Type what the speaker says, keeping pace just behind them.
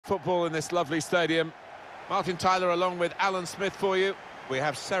football in this lovely stadium. Martin Tyler along with Alan Smith for you. We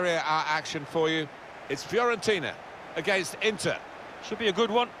have Serie A action for you. It's Fiorentina against Inter. Should be a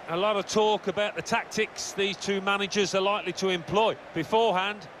good one. A lot of talk about the tactics these two managers are likely to employ.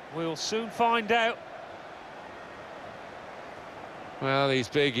 Beforehand, we'll soon find out. Well, he's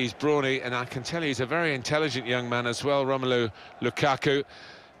big, he's brawny, and I can tell you he's a very intelligent young man as well, Romelu Lukaku,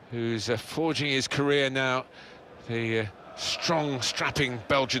 who's forging his career now, the strong, strapping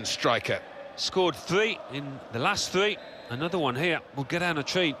Belgian striker. Scored 3 in the last 3. Another one here will get down a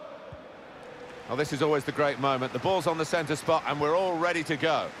treat. Well, this is always the great moment. The ball's on the centre spot, and we're all ready to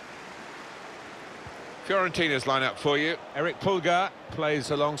go. Fiorentina's line-up for you. Eric Pulgar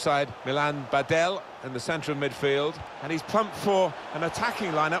plays alongside Milan Badel in the centre of midfield, and he's pumped for an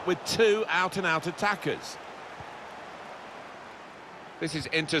attacking line-up with 2 out-and-out attackers. This is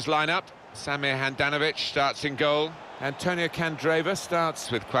Inter's line-up. Samir Handanovic starts in goal. Antonio Candreva starts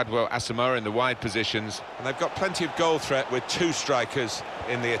with Kwadwo Asamoah in the wide positions, and they've got plenty of goal threat with 2 strikers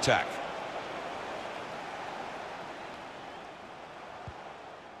in the attack.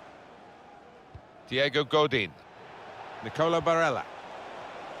 Diego Godin, Nicola Barella,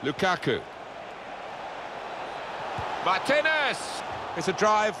 Lukaku, Martinez! It's a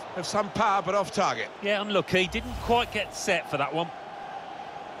drive of some power but off target. Yeah, unlucky, didn't quite get set for that one.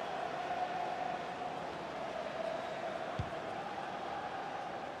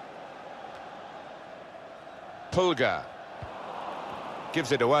 Pulgar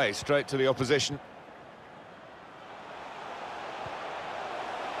gives it away straight to the opposition.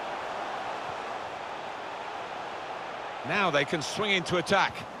 Now they can swing into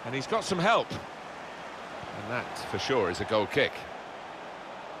attack, and he's got some help. And that, for sure, is a goal kick.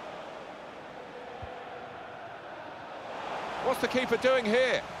 What's the keeper doing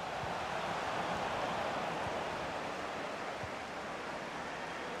here?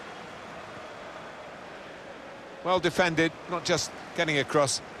 Well defended, not just getting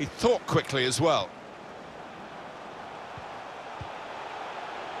across, he thought quickly as well.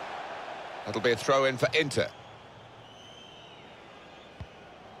 That'll be a throw-in for Inter.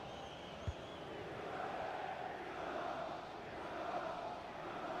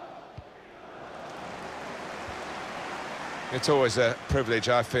 It's always a privilege,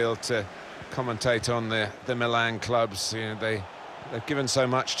 I feel, to commentate on the Milan clubs. You know, they've given so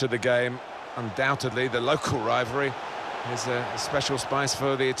much to the game. Undoubtedly, the local rivalry is a special spice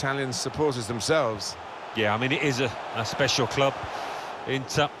for the Italian supporters themselves. Yeah, I mean, it is a special club,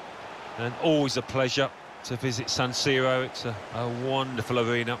 Inter, and always a pleasure to visit San Siro. It's a wonderful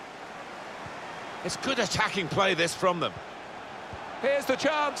arena. It's good attacking play, this, from them. Here's the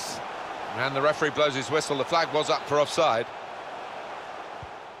chance. And the referee blows his whistle. The flag was up for offside.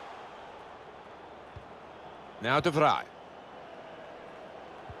 Now De Vrij.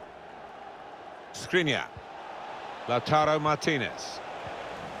 Skriniar. Lautaro Martinez.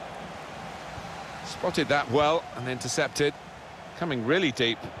 Spotted that well and intercepted. Coming really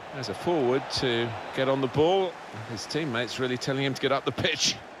deep as a forward to get on the ball. His teammates really telling him to get up the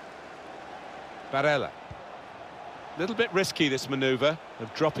pitch. Barella. A little bit risky, this manoeuvre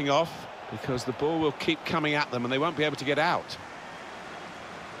of dropping off, because the ball will keep coming at them and they won't be able to get out.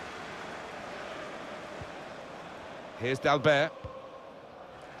 Here's Dalbert.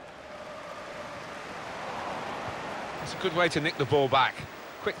 It's a good way to nick the ball back.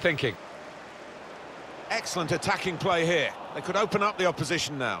 Quick thinking. Excellent attacking play here. They could open up the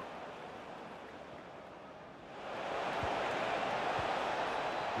opposition now.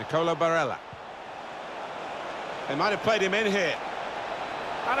 Nicola Barella. They might have played him in here.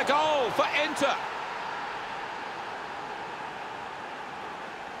 And a goal for Inter.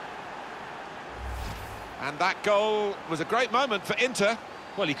 And that goal was a great moment for Inter.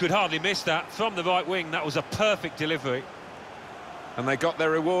 Well, he could hardly miss that. From the right wing, that was a perfect delivery. And they got their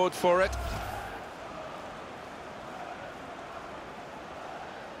reward for it.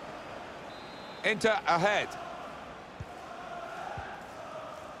 Inter ahead.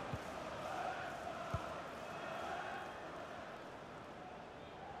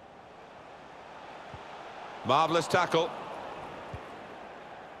 Marvellous tackle.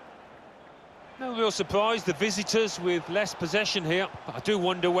 No real surprise, the visitors with less possession here. But I do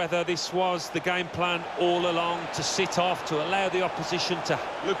wonder whether this was the game plan all along, to sit off, to allow the opposition to...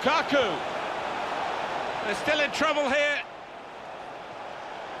 Lukaku! They're still in trouble here.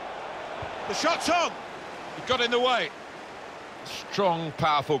 The shot's on. He got in the way. Strong,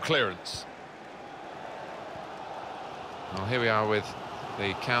 powerful clearance. Well, here we are with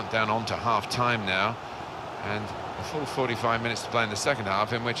the countdown on to half-time now. And a full 45 minutes to play in the second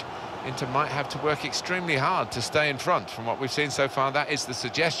half, in which Inter might have to work extremely hard to stay in front. From what we've seen so far, that is the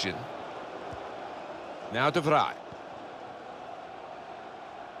suggestion. Now De Vrij.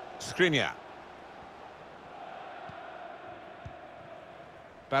 Skriniar.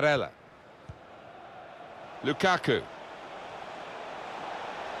 Barella. Lukaku.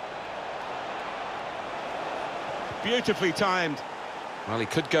 Beautifully timed. Well, he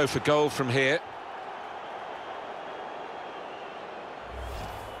could go for goal from here.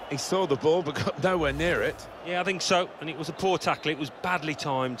 He saw the ball but got nowhere near it. Yeah, I think so. And it was a poor tackle. It was badly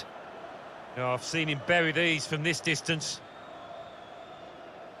timed. Oh, I've seen him bury these from this distance.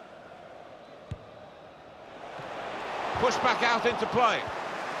 Push back out into play.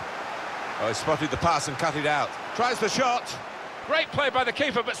 Oh, he spotted the pass and cut it out. Tries the shot. Great play by the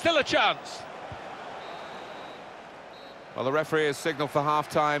keeper, but still a chance. Well, the referee has signalled for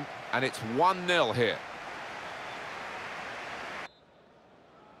half-time, and it's 1-0 here.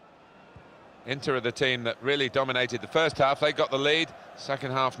 Inter are the team that really dominated the first half. They got the lead.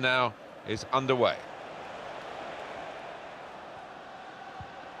 Second half now is underway.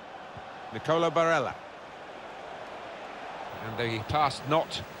 Nicola Barella. And the pass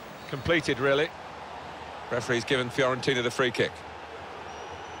not completed, really. Referee's given Fiorentina the free kick.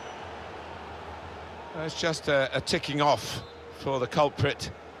 It's just a ticking off for the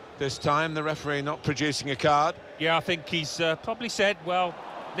culprit this time. The referee not producing a card. Yeah, I think he's probably said, well,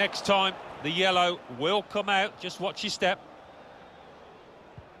 next time the yellow will come out. Just watch your step.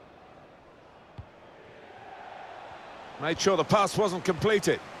 Made sure the pass wasn't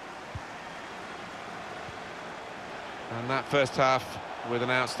completed. And that first half with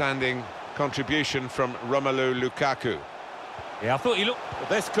an outstanding contribution from Romelu Lukaku. Yeah, I thought he looked... But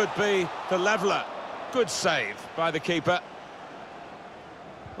this could be the leveller. Good save by the keeper.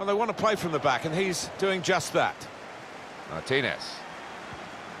 Well, they want to play from the back, and he's doing just that. Martinez.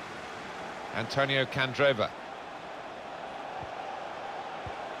 Antonio Candreva.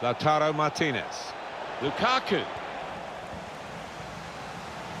 Lautaro Martinez. Lukaku.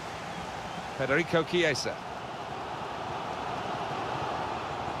 Federico Chiesa.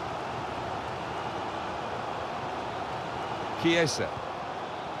 Chiesa.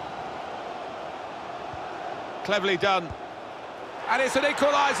 Cleverly done. And it's an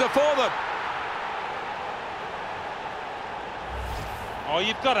equaliser for them. Oh,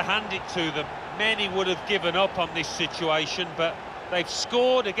 you've got to hand it to them. Many would have given up on this situation, but they've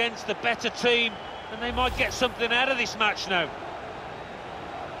scored against the better team, and they might get something out of this match now.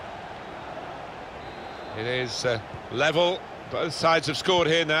 It is level. Both sides have scored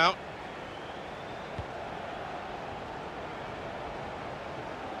here now.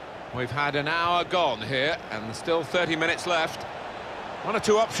 We've had an hour gone here, and there's still 30 minutes left. One or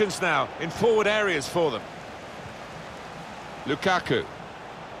two options now in forward areas for them. Lukaku.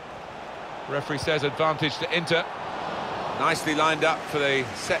 Referee says advantage to Inter. Nicely lined up for the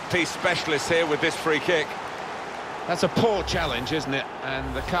set-piece specialist here with this free kick. That's a poor challenge, isn't it?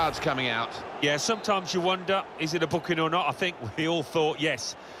 And the card's coming out. Yeah, sometimes you wonder, is it a booking or not? I think we all thought,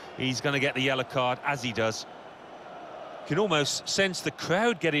 yes, he's going to get the yellow card, as he does. You can almost sense the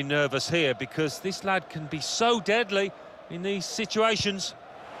crowd getting nervous here because this lad can be so deadly in these situations.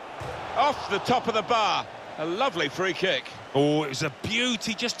 Off the top of the bar. A lovely free kick. Oh, it was a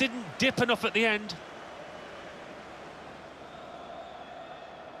beauty, just didn't dip enough at the end.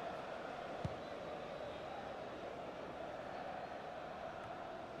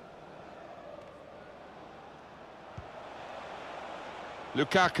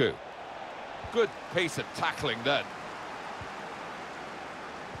 Lukaku. Good piece of tackling then.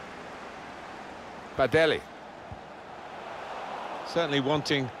 Badelli. Certainly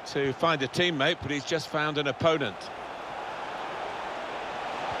wanting to find a teammate, but he's just found an opponent.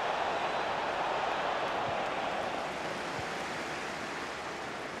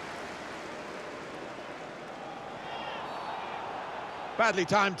 Badly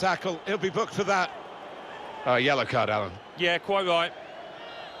timed tackle. He'll be booked for that. Yellow card, Alan. Yeah, quite right.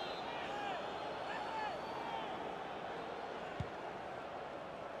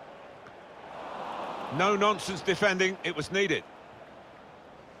 No nonsense defending, it was needed.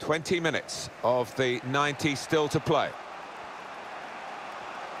 20 minutes of the 90 still to play.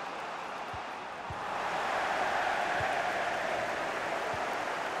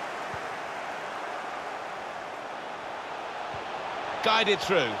 Guided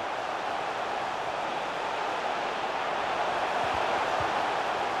through.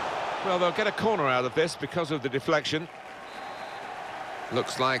 Well, they'll get a corner out of this because of the deflection.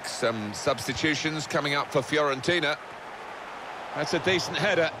 Looks like some substitutions coming up for Fiorentina. That's a decent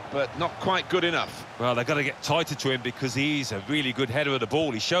header, but not quite good enough. Well, they've got to get tighter to him because he's a really good header of the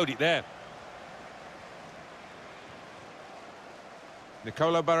ball. He showed it there.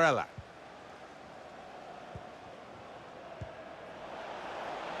 Nicola Barella.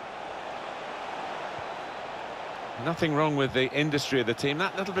 Nothing wrong with the industry of the team.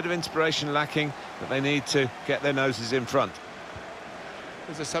 That little bit of inspiration lacking, but they need to get their noses in front.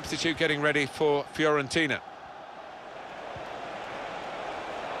 There's a substitute getting ready for Fiorentina.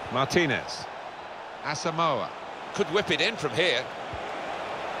 Martinez. Asamoah. Could whip it in from here.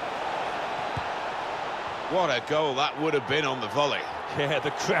 What a goal that would have been on the volley. Yeah,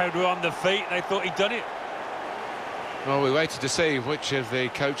 the crowd were on the feet. They thought he'd done it. Well, we waited to see which of the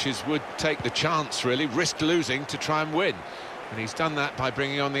coaches would take the chance, really, risk losing to try and win. And he's done that by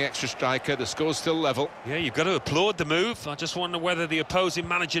bringing on the extra striker. The score's still level. Yeah, you've got to applaud the move. I just wonder whether the opposing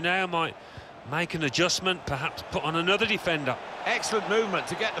manager now might make an adjustment, perhaps put on another defender. Excellent movement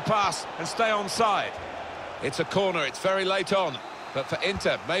to get the pass and stay onside. It's a corner, it's very late on. But for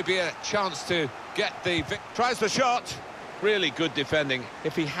Inter, maybe a chance to get the... Tries the shot. Really good defending.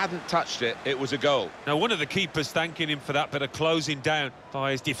 If he hadn't touched it, it was a goal. Now, one of the keepers thanking him for that bit of closing down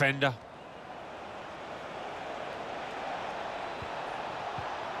by his defender.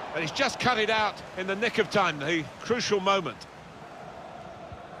 But he's just cut it out in the nick of time, the crucial moment.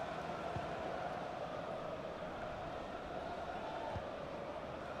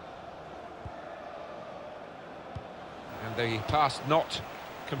 And the pass not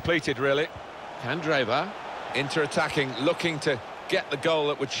completed, really. Candreva, Inter attacking, looking to get the goal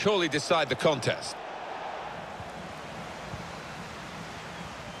that would surely decide the contest.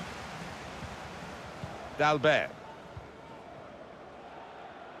 Dalbert.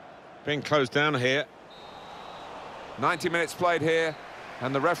 Being closed down here. 90 minutes played here,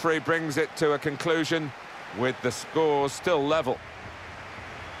 and the referee brings it to a conclusion with the scores still level.